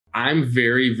I'm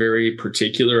very, very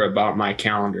particular about my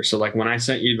calendar. So like when I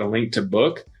sent you the link to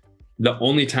book, the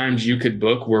only times you could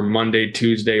book were Monday,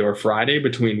 Tuesday, or Friday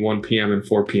between 1 p.m. and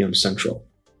 4 p.m. Central,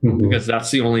 because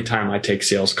that's the only time I take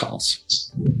sales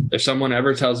calls. If someone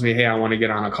ever tells me, hey, I want to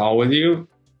get on a call with you,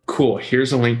 cool,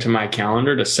 here's a link to my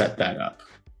calendar to set that up.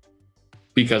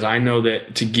 Because I know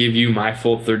that to give you my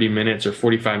full 30 minutes or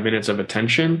 45 minutes of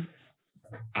attention,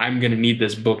 I'm going to need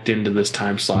this booked into this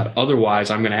time slot.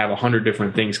 Otherwise, I'm going to have 100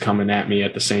 different things coming at me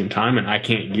at the same time, and I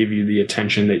can't give you the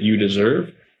attention that you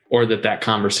deserve or that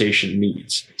conversation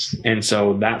needs. And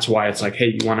so that's why it's like,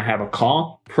 hey, you want to have a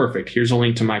call? Perfect. Here's a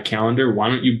link to my calendar. Why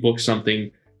don't you book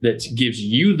something that gives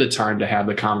you the time to have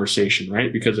the conversation,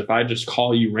 right? Because if I just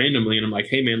call you randomly and I'm like,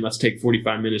 hey man, let's take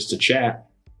 45 minutes to chat,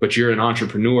 but you're an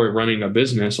entrepreneur running a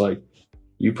business, like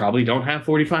you probably don't have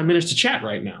 45 minutes to chat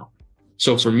right now.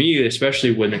 So for me,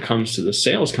 especially when it comes to the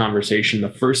sales conversation, the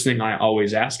first thing I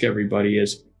always ask everybody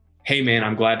is, hey man,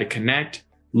 I'm glad to connect.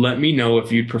 Let me know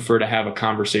if you'd prefer to have a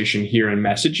conversation here in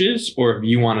messages or if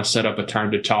you want to set up a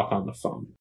time to talk on the phone.